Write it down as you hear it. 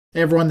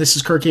Hey everyone, this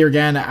is Kirk here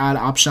again at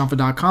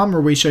OptionAlpha.com, where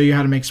we show you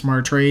how to make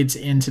smarter trades.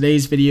 In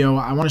today's video,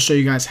 I want to show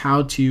you guys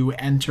how to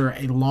enter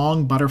a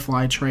long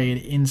butterfly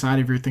trade inside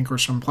of your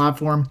Thinkorswim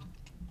platform.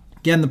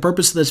 Again, the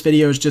purpose of this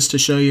video is just to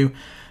show you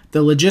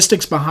the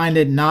logistics behind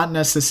it, not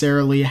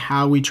necessarily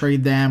how we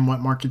trade them,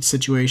 what market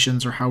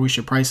situations, or how we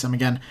should price them.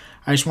 Again,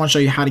 I just want to show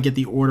you how to get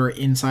the order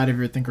inside of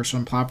your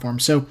Thinkorswim platform.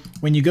 So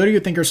when you go to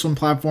your Thinkorswim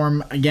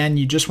platform, again,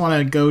 you just want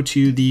to go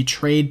to the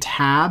trade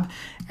tab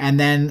and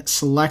then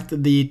select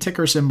the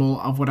ticker symbol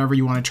of whatever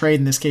you want to trade.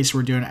 In this case,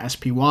 we're doing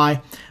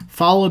SPY,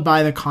 followed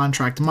by the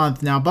contract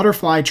month. Now,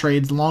 butterfly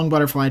trades, long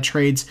butterfly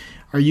trades,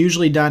 are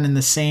usually done in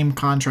the same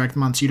contract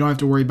month, so you don't have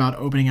to worry about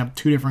opening up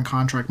two different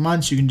contract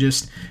months. You can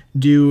just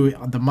do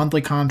the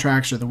monthly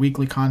contracts or the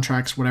weekly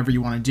contracts, whatever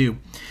you want to do.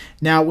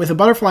 Now, with a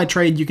butterfly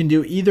trade, you can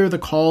do either the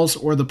calls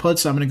or the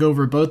puts. So I'm going to go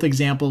over both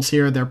examples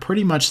here. They're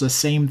pretty much the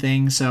same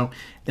thing, so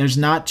there's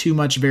not too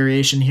much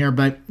variation here.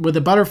 But with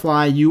a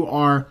butterfly, you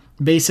are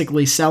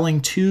basically selling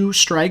two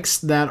strikes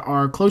that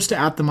are close to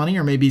at the money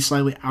or maybe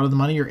slightly out of the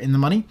money or in the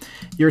money.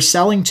 You're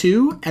selling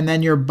two and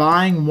then you're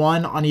buying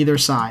one on either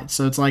side.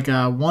 So it's like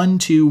a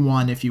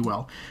 1-2-1, if you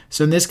will.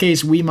 So in this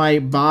case, we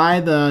might buy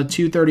the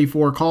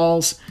 234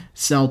 calls,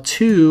 sell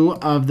two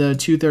of the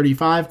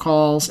 235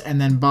 calls,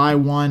 and then buy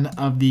one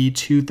of the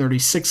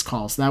 236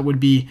 calls. That would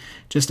be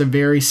just a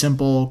very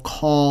simple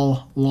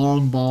call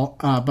long ball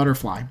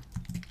butterfly.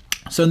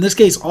 So in this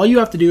case, all you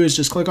have to do is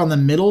just click on the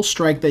middle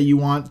strike that you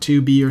want to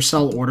be your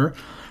sell order,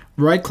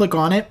 right click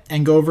on it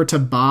and go over to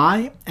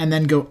buy and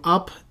then go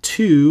up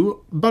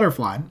to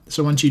butterfly.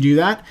 So once you do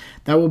that,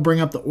 that will bring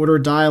up the order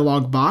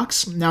dialog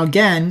box. Now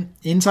again,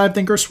 inside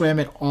Thinkorswim,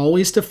 it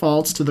always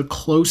defaults to the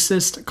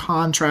closest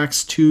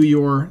contracts to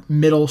your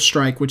middle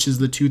strike, which is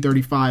the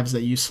 235s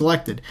that you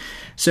selected.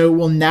 So it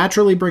will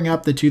naturally bring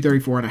up the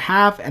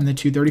 234.5 and the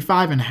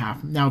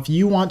 235.5. Now, if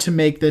you want to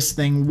make this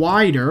thing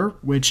wider,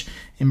 which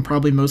in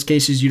probably most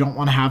cases you don't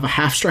want to have a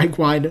half strike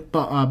wide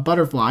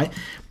butterfly,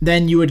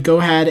 then you would go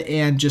ahead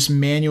and just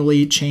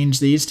manually change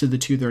these to the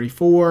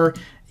 234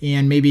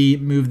 and maybe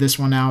move this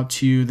one out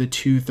to the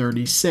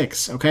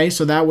 236. Okay,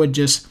 so that would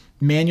just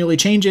manually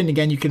change it. And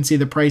again, you can see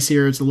the price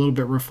here is a little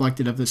bit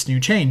reflected of this new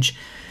change.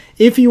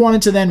 If you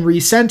wanted to then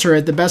recenter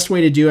it, the best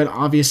way to do it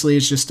obviously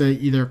is just to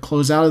either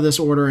close out of this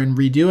order and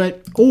redo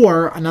it,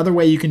 or another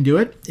way you can do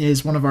it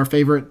is one of our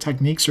favorite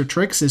techniques or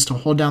tricks is to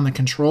hold down the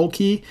control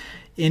key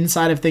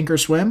inside of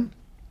Thinkorswim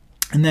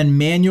and then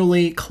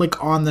manually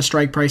click on the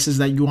strike prices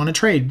that you want to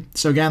trade.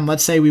 So again,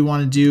 let's say we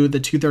want to do the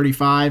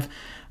 235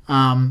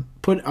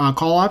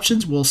 call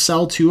options. We'll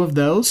sell two of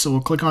those, so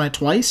we'll click on it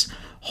twice.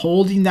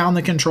 Holding down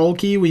the control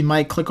key, we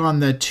might click on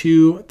the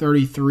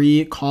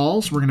 233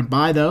 calls. We're going to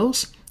buy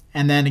those.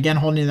 And then again,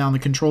 holding down the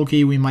control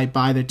key, we might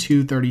buy the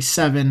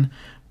 237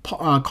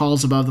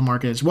 calls above the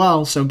market as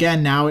well. So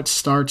again, now it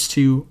starts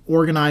to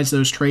organize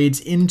those trades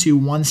into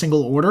one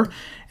single order.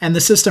 And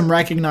the system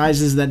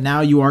recognizes that now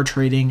you are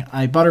trading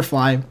a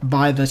butterfly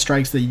by the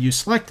strikes that you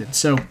selected.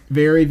 So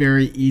very,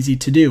 very easy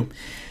to do.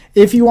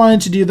 If you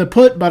wanted to do the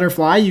put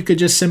butterfly, you could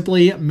just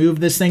simply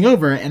move this thing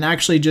over and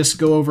actually just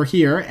go over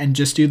here and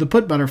just do the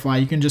put butterfly.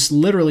 You can just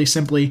literally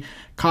simply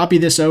copy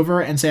this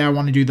over and say, I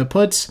want to do the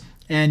puts.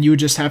 And you would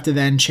just have to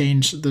then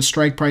change the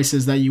strike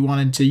prices that you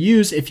wanted to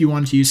use if you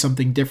wanted to use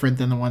something different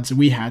than the ones that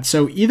we had.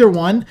 So either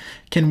one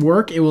can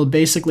work. It will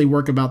basically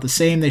work about the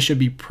same. They should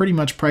be pretty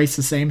much priced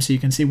the same. So you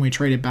can see when we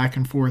trade it back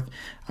and forth,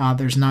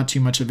 there's not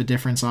too much of a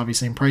difference,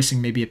 obviously, in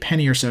pricing, maybe a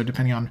penny or so,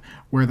 depending on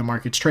where the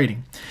market's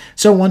trading.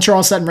 So once you're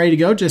all set and ready to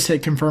go, just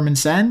hit confirm and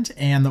send,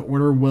 and the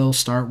order will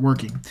start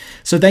working.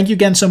 So thank you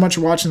again so much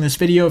for watching this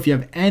video. If you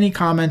have any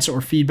comments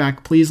or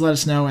feedback, please let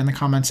us know in the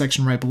comment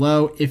section right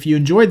below. If you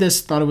enjoyed this,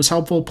 thought it was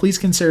helpful, please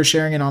consider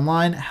sharing it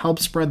online. Help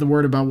spread the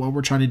word about what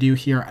we're trying to do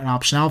here at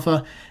Option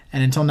Alpha.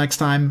 And until next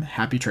time,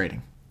 happy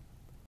trading.